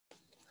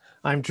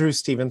I'm Drew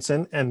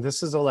Stevenson, and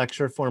this is a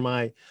lecture for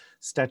my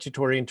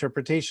Statutory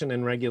Interpretation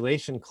and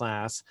Regulation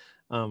class,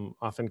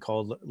 often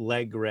called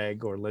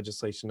Leg-Reg or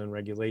Legislation and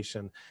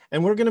Regulation.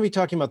 And we're going to be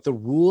talking about the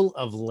rule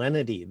of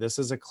lenity. This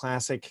is a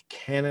classic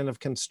canon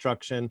of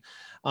construction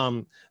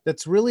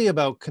that's really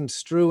about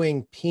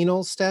construing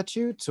penal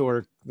statutes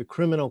or the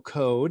criminal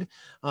code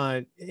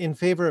in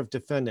favor of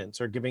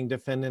defendants, or giving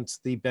defendants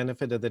the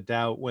benefit of the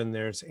doubt when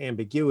there's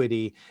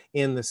ambiguity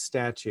in the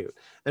statute.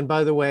 And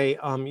by the way,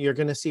 you're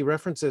going to see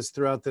references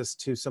throughout this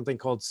to something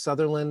called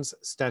Sutherland's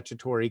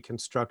statutory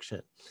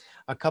construction.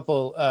 A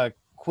couple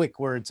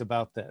quick words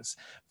about this.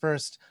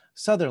 First,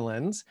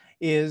 Sutherland's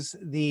is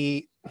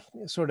the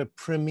sort of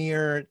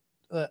premier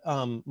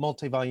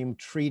multi-volume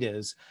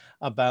treatise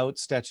about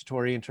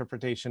statutory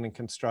interpretation and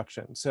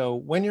construction. So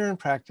when you're in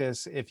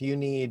practice, if you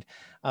need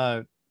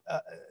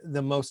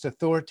the most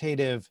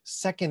authoritative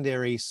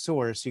secondary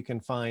source you can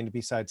find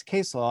besides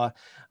case law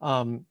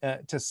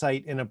to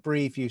cite in a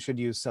brief, you should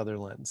use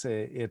Sutherland's.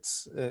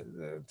 It's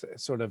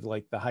sort of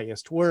like the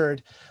highest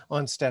word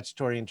on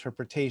statutory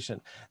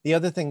interpretation. The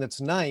other thing that's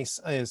nice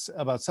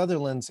about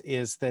Sutherland's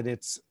is that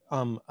it's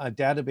a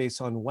database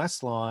on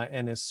Westlaw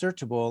and is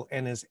searchable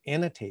and is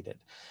annotated.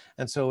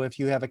 And so if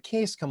you have a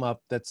case come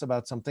up that's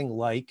about something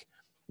like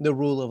the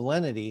rule of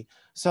lenity,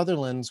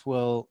 Sutherland's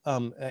will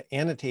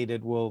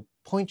annotated will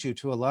point you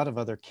to a lot of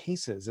other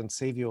cases and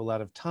save you a lot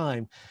of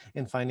time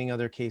in finding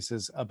other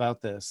cases about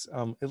this,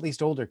 at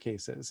least older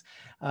cases,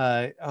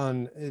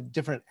 on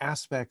different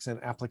aspects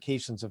and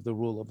applications of the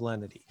rule of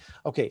lenity.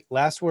 Okay,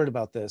 last word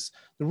about this.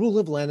 The rule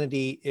of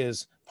lenity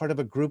is part of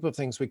a group of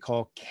things we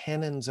call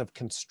canons of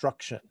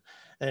construction.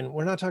 And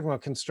we're not talking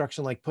about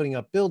construction like putting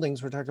up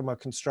buildings, we're talking about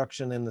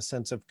construction in the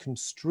sense of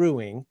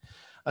construing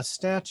a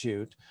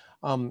statute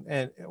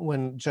and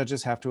when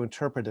judges have to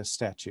interpret a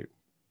statute.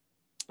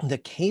 The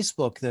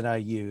casebook that I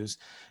use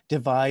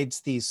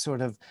divides these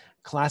sort of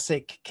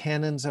classic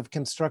canons of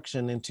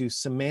construction into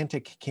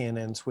semantic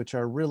canons, which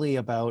are really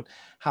about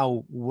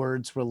how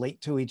words relate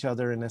to each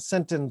other in a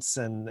sentence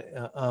and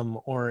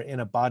or in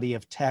a body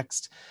of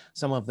text.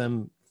 Some of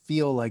them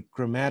feel like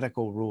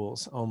grammatical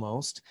rules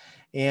almost.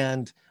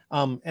 And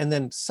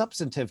then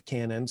substantive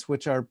canons,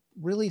 which are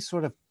really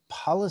sort of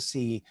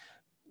policy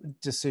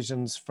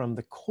decisions from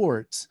the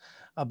courts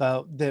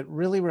about that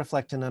really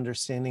reflect an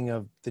understanding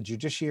of the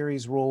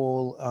judiciary's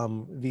role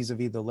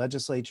vis-a-vis the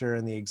legislature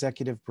and the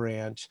executive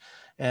branch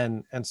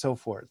and so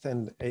forth.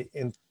 And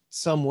in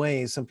some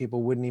ways, some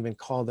people wouldn't even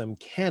call them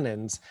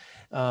canons,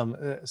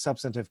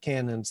 substantive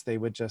canons. They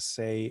would just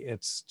say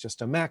it's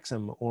just a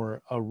maxim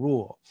or a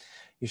rule.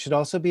 You should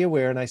also be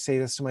aware, and I say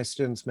this to my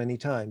students many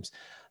times,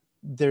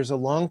 there's a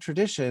long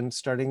tradition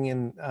starting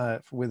in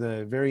with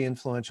a very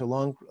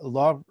influential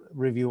law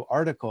review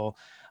article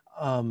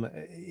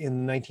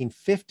in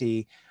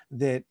 1950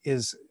 that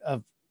is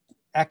of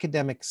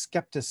academic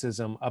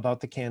skepticism about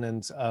the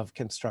canons of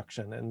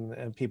construction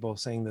and people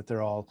saying that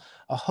they're all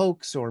a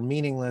hoax or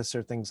meaningless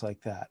or things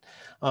like that.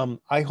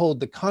 I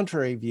hold the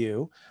contrary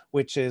view,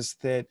 which is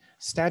that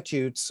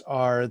statutes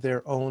are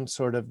their own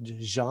sort of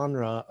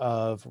genre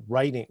of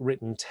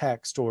written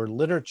text or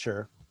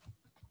literature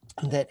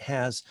that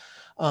has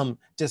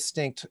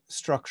distinct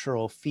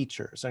structural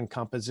features and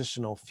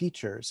compositional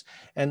features.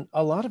 And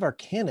a lot of our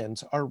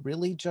canons are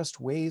really just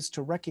ways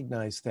to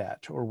recognize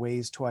that, or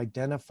ways to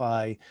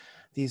identify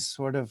these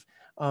sort of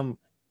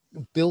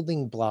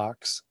building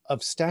blocks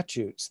of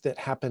statutes that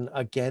happen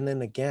again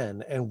and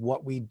again, and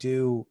what we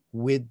do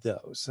with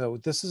those. So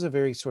this is a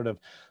very sort of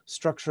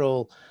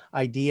structural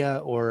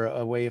idea, or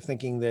a way of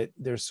thinking that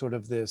there's sort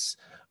of this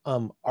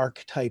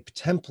archetype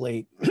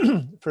template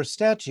for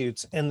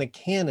statutes, and the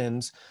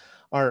canons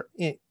are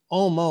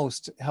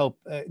almost help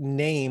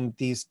name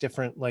these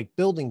different like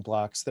building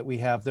blocks that we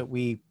have that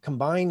we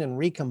combine and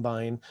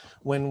recombine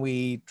when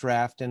we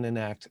draft and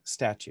enact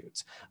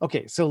statutes.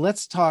 Okay, so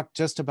let's talk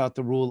just about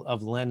the rule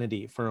of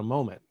lenity for a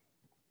moment.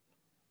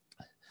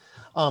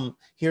 I'm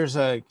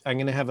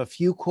going to have a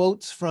few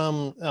quotes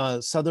from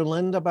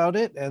Sutherland about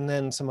it, and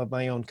then some of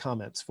my own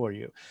comments for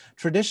you.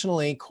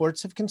 Traditionally,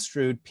 courts have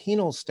construed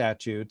penal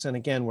statutes, and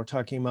again, we're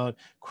talking about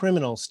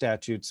criminal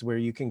statutes where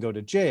you can go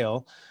to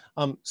jail,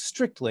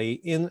 strictly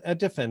in a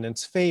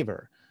defendant's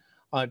favor.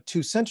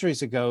 2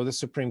 centuries ago, the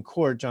Supreme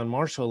Court, John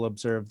Marshall,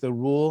 observed the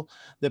rule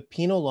that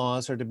penal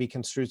laws are to be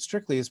construed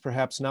strictly is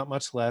perhaps not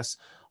much less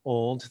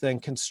old than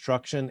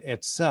construction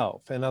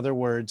itself. In other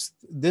words,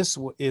 this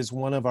is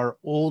one of our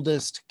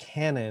oldest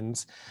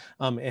canons.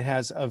 It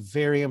has a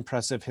very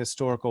impressive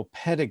historical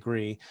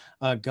pedigree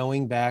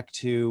going back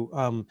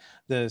to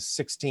the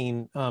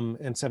 16 and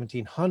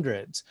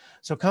 1700s.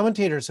 So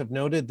commentators have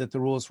noted that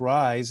the rule's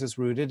rise is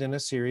rooted in a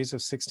series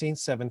of 16th,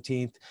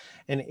 17th,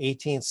 and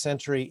 18th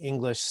century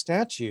English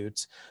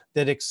statutes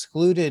that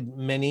excluded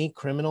many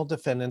criminal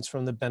defendants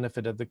from the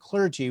benefit of the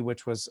clergy,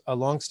 which was a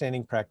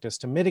longstanding practice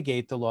to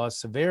mitigate the law's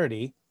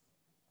severity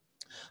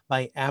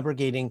by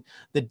abrogating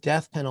the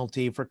death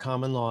penalty for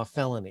common law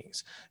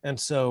felonies. And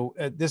so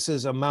this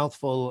is a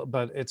mouthful,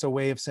 but it's a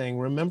way of saying,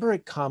 remember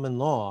at common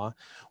law,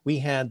 we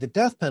had the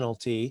death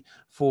penalty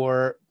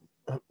for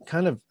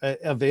kind of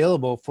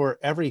available for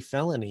every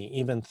felony,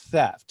 even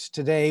theft.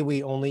 Today,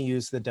 we only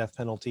use the death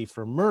penalty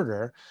for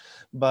murder,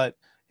 but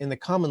in the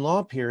common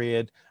law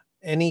period,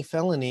 any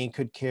felony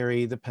could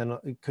carry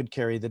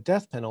the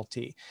death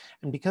penalty.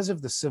 And because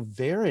of the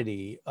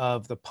severity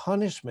of the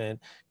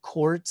punishment,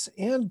 courts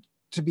and,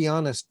 to be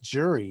honest,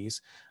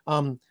 juries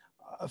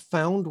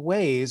found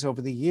ways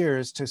over the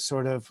years to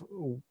sort of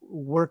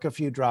work a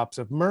few drops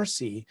of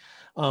mercy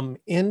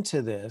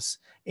into this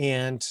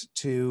and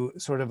to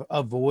sort of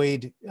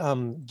avoid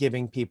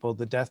giving people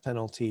the death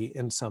penalty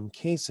in some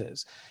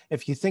cases.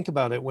 If you think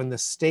about it, when the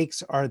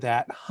stakes are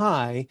that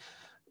high,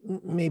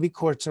 maybe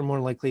courts are more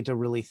likely to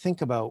really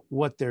think about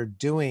what they're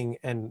doing,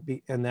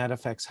 and that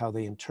affects how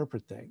they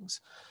interpret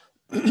things.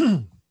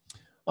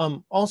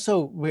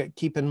 Also,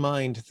 keep in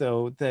mind,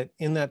 though, that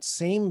in that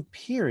same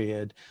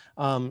period,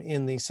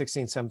 in the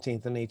 16th,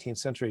 17th, and 18th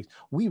centuries,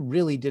 we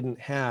really didn't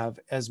have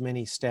as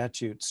many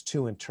statutes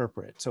to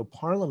interpret. So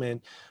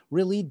Parliament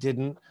really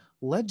didn't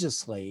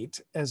legislate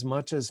as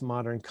much as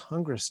modern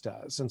Congress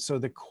does. And so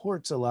the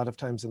courts, a lot of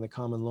times in the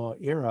common law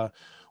era,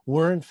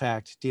 were in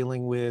fact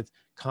dealing with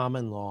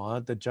common law,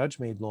 the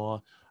judge-made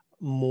law,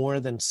 more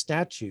than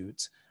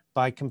statutes,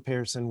 by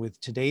comparison with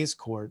today's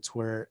courts,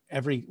 where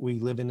we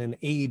live in an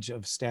age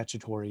of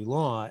statutory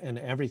law and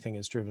everything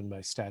is driven by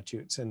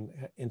statutes and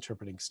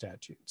interpreting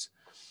statutes.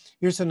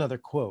 Here's another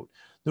quote.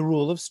 The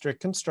rule of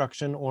strict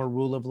construction or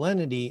rule of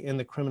lenity in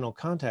the criminal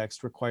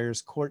context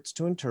requires courts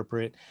to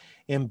interpret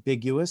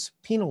ambiguous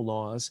penal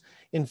laws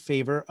in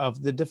favor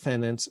of the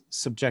defendants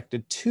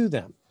subjected to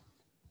them.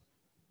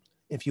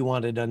 If you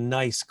wanted a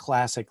nice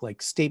classic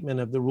like statement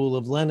of the rule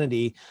of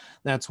lenity,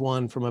 that's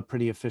one from a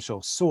pretty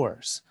official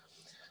source.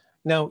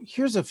 Now,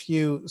 here's a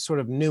few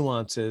sort of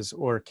nuances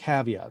or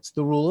caveats.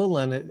 The rule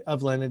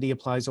of lenity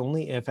applies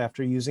only if,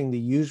 after using the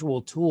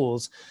usual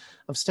tools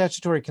of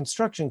statutory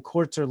construction,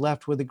 courts are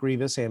left with a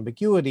grievous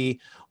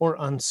ambiguity or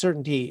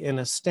uncertainty in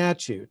a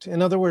statute.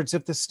 In other words,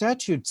 if the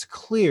statute's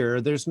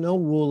clear, there's no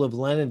rule of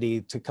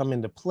lenity to come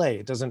into play.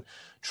 It doesn't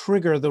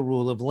trigger the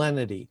rule of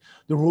lenity.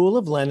 The rule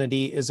of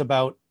lenity is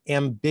about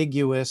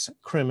ambiguous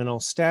criminal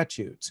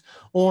statutes,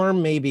 or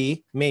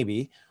maybe,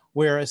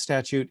 where a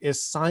statute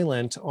is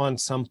silent on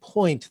some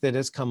point that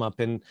has come up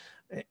in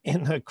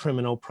a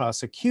criminal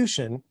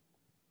prosecution.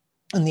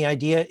 And the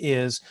idea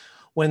is,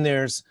 when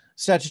there's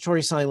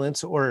statutory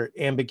silence or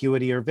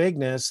ambiguity or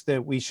vagueness,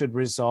 that we should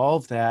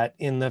resolve that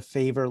in the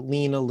favor,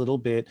 lean a little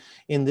bit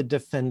in the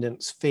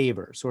defendant's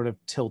favor, sort of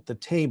tilt the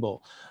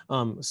table,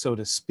 so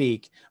to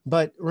speak.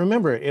 But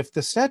remember, if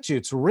the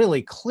statute's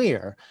really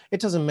clear, it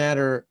doesn't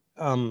matter,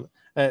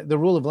 the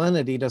rule of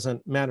lenity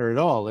doesn't matter at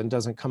all and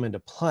doesn't come into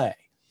play.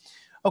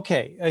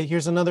 Okay,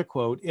 here's another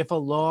quote. If a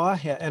law,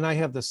 and I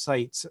have the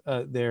cites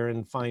there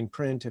in fine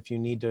print. If you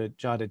need to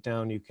jot it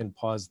down, you can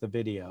pause the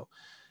video.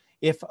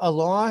 If a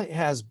law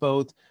has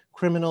both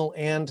criminal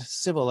and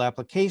civil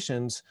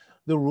applications,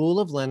 the rule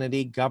of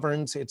lenity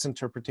governs its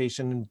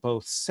interpretation in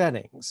both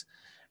settings.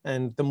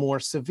 And the more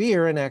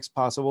severe an act's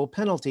possible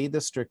penalty,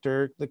 the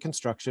stricter the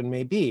construction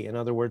may be. In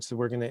other words,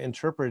 we're going to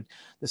interpret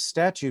the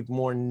statute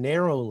more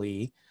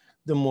narrowly,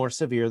 the more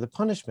severe the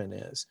punishment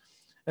is.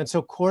 And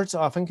so courts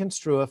often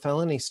construe a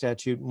felony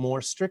statute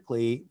more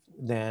strictly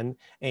than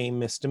a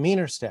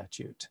misdemeanor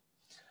statute.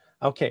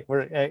 Okay,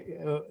 we're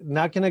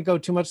not going to go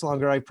too much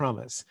longer, I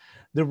promise.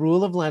 The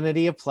rule of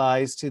lenity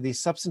applies to the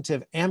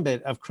substantive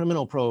ambit of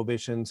criminal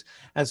prohibitions,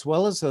 as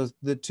well as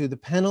to the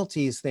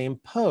penalties they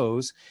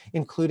impose,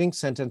 including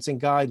sentencing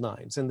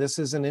guidelines. And this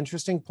is an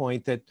interesting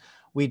point that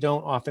we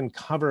don't often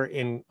cover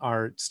in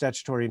our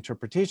statutory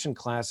interpretation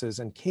classes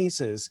and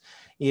cases,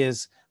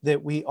 is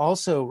that we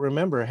also,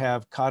 remember,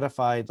 have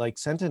codified like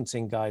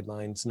sentencing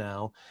guidelines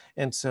now.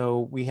 And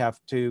so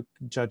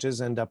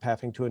judges end up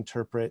having to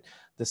interpret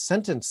the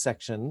sentence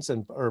sections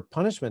or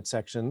punishment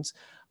sections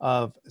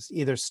of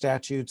either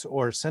statutes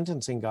or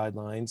sentencing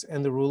guidelines,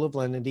 and the rule of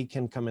lenity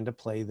can come into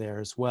play there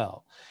as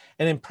well.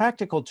 And in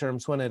practical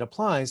terms, when it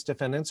applies,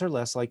 defendants are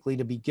less likely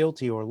to be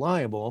guilty or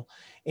liable,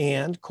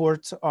 and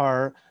courts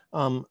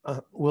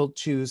will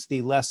choose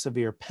the less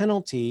severe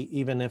penalty,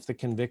 even if the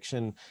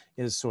conviction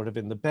is sort of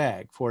in the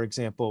bag. For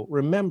example,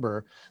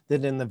 remember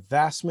that in the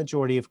vast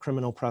majority of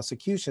criminal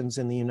prosecutions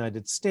in the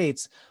United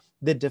States,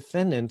 the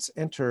defendants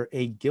enter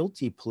a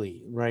guilty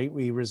plea, right?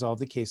 We resolve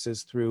the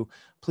cases through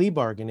plea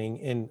bargaining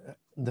in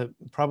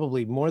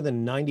probably more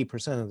than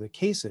 90% of the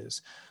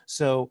cases.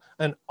 So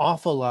an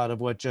awful lot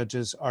of what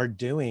judges are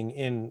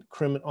doing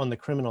on the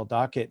criminal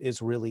docket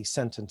is really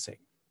sentencing.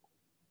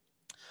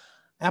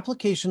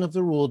 Application of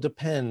the rule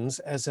depends,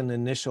 as an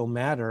initial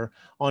matter,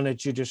 on a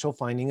judicial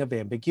finding of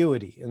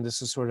ambiguity. And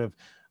this is sort of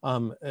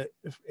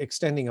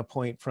extending a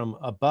point from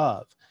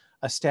above.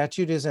 A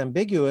statute is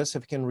ambiguous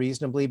if it can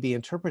reasonably be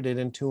interpreted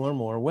in two or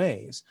more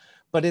ways,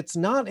 but it's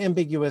not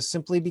ambiguous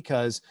simply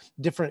because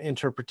different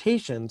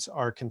interpretations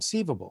are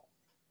conceivable.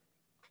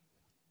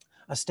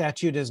 A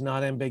statute is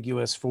not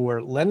ambiguous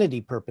for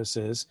lenity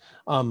purposes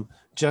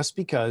just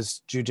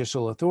because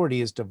judicial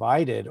authority is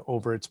divided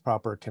over its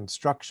proper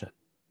construction.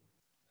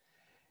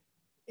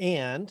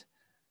 And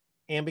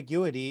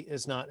ambiguity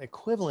is not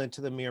equivalent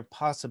to the mere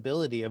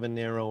possibility of a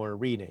narrower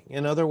reading.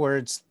 In other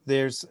words,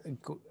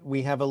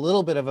 we have a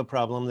little bit of a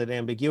problem that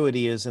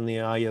ambiguity is in the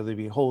eye of the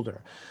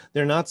beholder.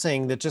 They're not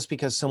saying that just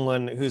because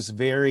someone who's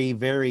very,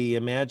 very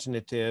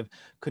imaginative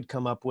could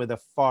come up with a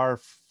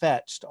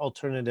far-fetched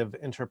alternative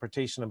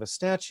interpretation of a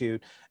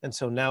statute, and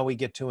so now we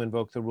get to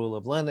invoke the rule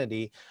of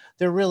lenity.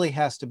 There really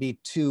has to be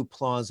two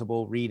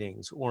plausible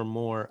readings or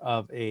more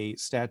of a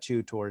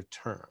statute or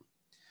term.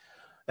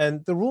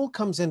 And the rule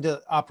comes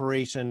into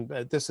operation.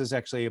 This is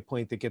actually a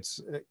point that gets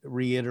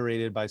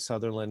reiterated by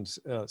Sutherland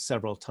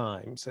several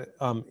times.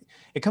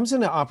 It comes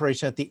into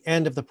operation at the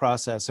end of the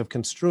process of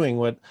construing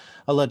what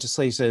a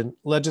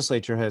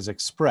legislature has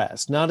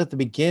expressed, not at the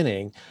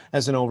beginning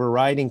as an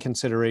overriding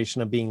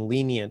consideration of being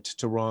lenient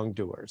to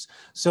wrongdoers.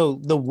 So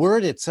the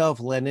word itself,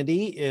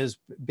 lenity, is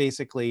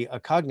basically a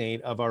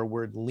cognate of our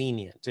word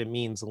lenient. It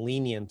means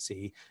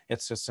leniency.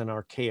 It's just an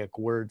archaic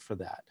word for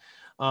that.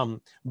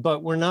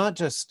 But we're not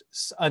just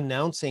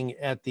announcing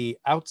at the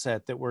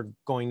outset that we're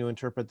going to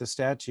interpret the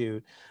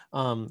statute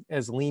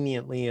as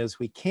leniently as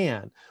we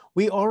can.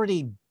 We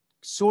already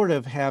sort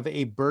of have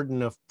a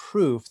burden of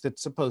proof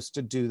that's supposed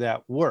to do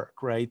that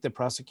work, right? The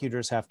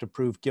prosecutors have to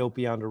prove guilt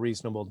beyond a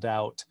reasonable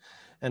doubt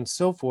and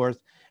so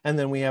forth. And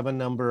then we have a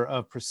number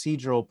of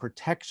procedural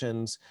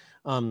protections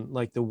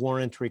like the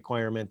warrant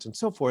requirement and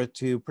so forth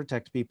to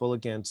protect people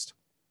against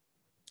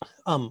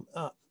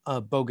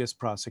bogus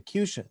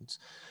prosecutions.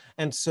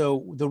 And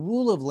so the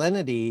rule of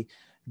lenity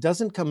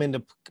doesn't come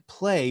into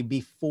play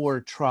before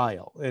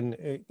trial. And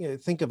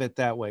think of it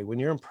that way. When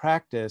you're in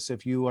practice,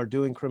 if you are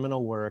doing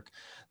criminal work,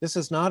 this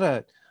is not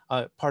a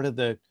part of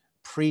the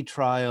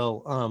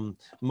pre-trial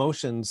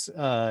motions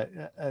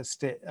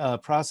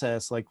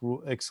process like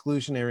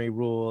exclusionary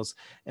rules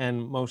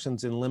and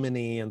motions in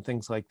limine and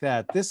things like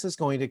that. This is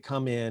going to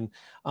come in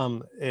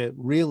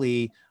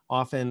really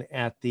often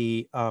at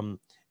the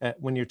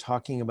when you're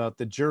talking about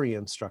the jury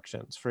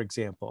instructions, for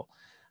example.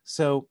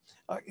 So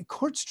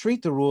courts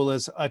treat the rule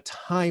as a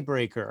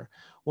tiebreaker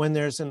when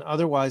there's an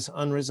otherwise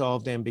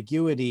unresolved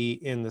ambiguity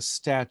in the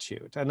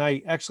statute. And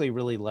I actually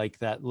really like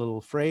that little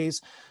phrase.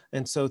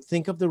 And so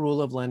think of the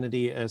rule of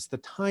lenity as the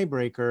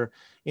tiebreaker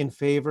in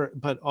favor,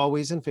 but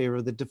always in favor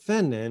of the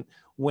defendant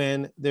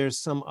when there's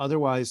some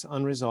otherwise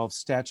unresolved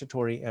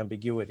statutory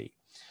ambiguity.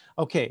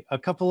 Okay, a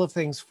couple of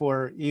things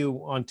for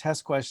you on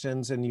test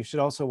questions, and you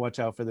should also watch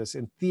out for this.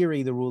 In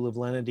theory, the rule of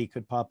lenity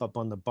could pop up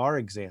on the bar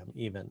exam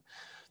even.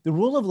 The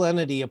rule of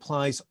lenity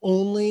applies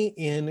only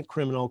in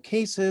criminal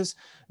cases,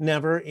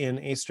 never in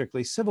a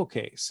strictly civil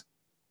case.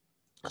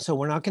 So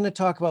we're not going to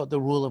talk about the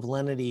rule of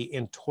lenity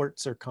in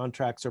torts or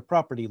contracts or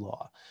property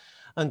law.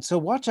 And so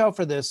watch out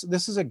for this.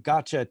 This is a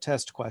gotcha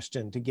test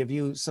question to give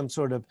you some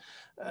sort of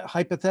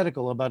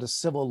hypothetical about a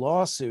civil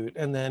lawsuit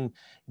and then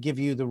give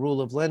you the rule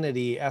of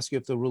lenity, ask you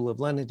if the rule of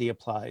lenity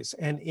applies.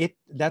 And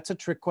that's a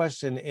trick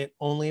question. It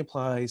only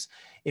applies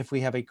if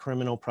we have a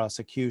criminal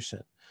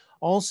prosecution.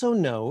 Also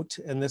note,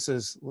 and this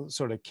is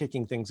sort of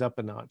kicking things up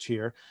a notch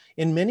here,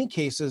 in many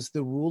cases,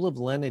 the rule of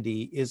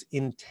lenity is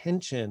in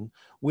tension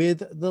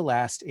with the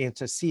last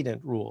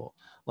antecedent rule,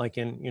 like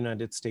in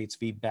United States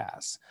v.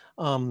 Bass,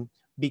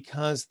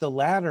 because the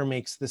latter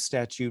makes the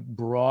statute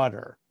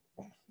broader.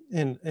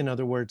 In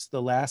other words,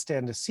 the last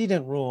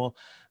antecedent rule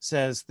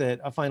says that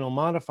a final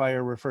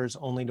modifier refers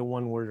only to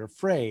one word or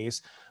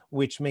phrase,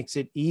 which makes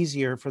it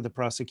easier for the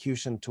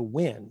prosecution to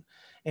win.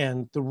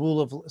 And the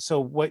rule of, so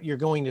what you're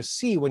going to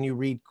see when you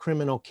read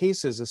criminal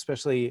cases,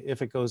 especially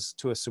if it goes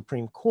to a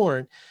Supreme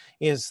Court,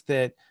 is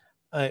that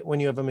when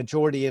you have a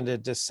majority and a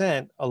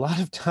dissent, a lot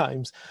of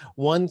times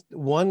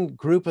one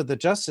group of the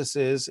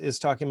justices is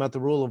talking about the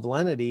rule of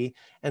lenity,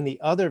 and the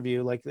other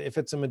view, like if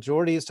it's a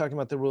majority is talking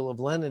about the rule of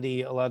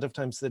lenity, a lot of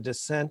times the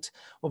dissent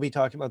will be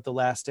talking about the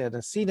last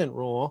antecedent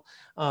rule,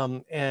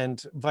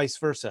 and vice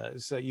versa.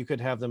 So you could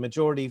have the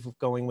majority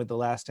going with the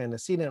last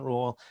antecedent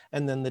rule,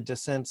 and then the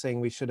dissent saying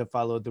we should have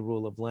followed the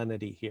rule of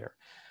lenity here.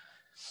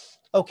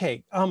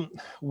 Okay,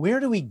 where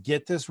do we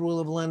get this rule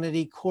of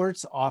lenity?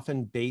 Courts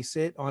often base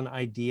it on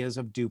ideas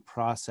of due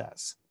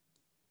process.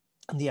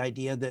 The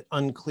idea that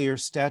unclear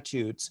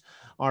statutes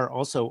are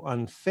also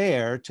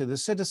unfair to the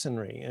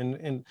citizenry.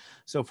 And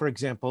so, for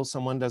example,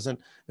 someone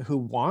who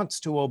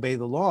wants to obey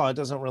the law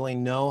doesn't really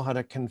know how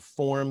to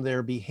conform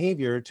their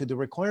behavior to the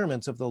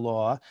requirements of the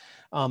law.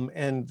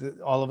 And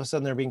all of a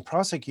sudden they're being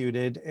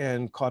prosecuted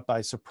and caught by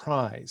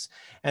surprise.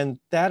 And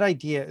that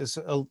idea is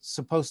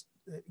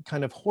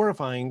kind of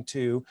horrifying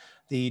to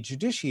the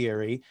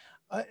judiciary.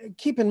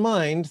 Keep in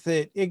mind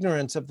that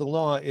ignorance of the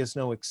law is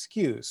no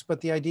excuse,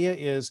 but the idea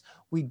is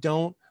we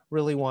don't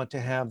really want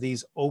to have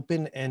these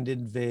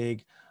open-ended,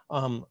 vague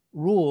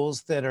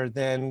rules that are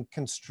then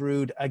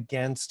construed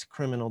against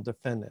criminal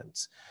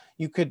defendants.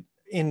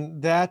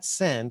 In that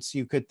sense,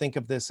 you could think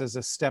of this as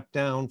a step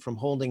down from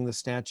holding the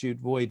statute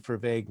void for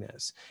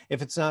vagueness.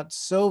 If it's not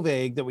so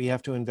vague that we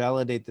have to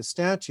invalidate the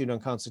statute on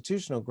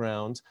constitutional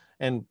grounds,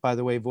 and by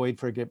the way, void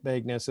for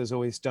vagueness is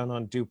always done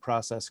on due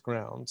process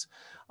grounds,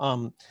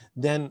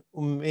 then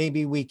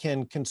maybe we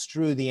can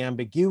construe the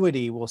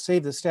ambiguity. We'll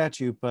save the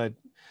statute, but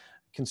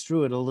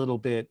construe it a little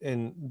bit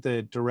in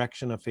the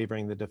direction of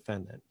favoring the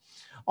defendant.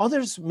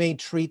 Others may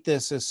treat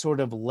this as sort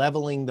of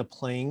leveling the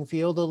playing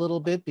field a little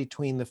bit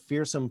between the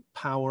fearsome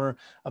power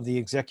of the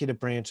executive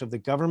branch of the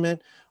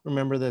government.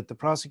 Remember that the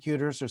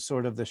prosecutors are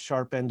sort of the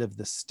sharp end of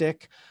the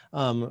stick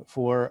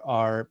for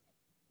our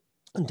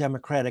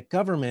democratic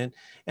government,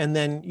 and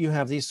then you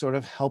have these sort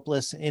of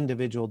helpless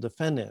individual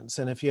defendants.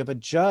 And if you have a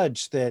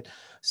judge that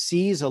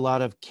sees a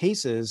lot of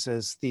cases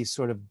as these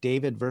sort of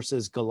David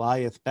versus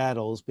Goliath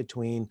battles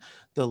between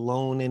the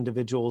lone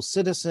individual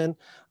citizen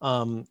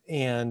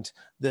and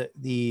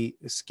the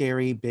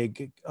scary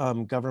big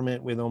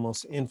government with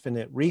almost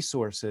infinite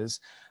resources,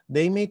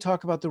 they may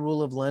talk about the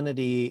rule of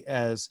lenity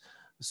as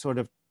sort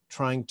of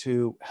trying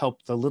to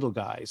help the little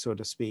guy, so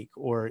to speak,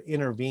 or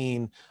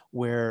intervene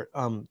where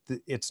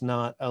it's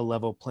not a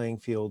level playing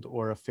field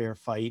or a fair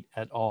fight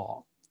at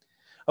all.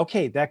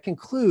 Okay, that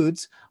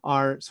concludes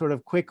our sort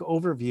of quick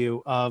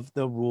overview of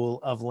the rule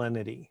of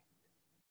lenity.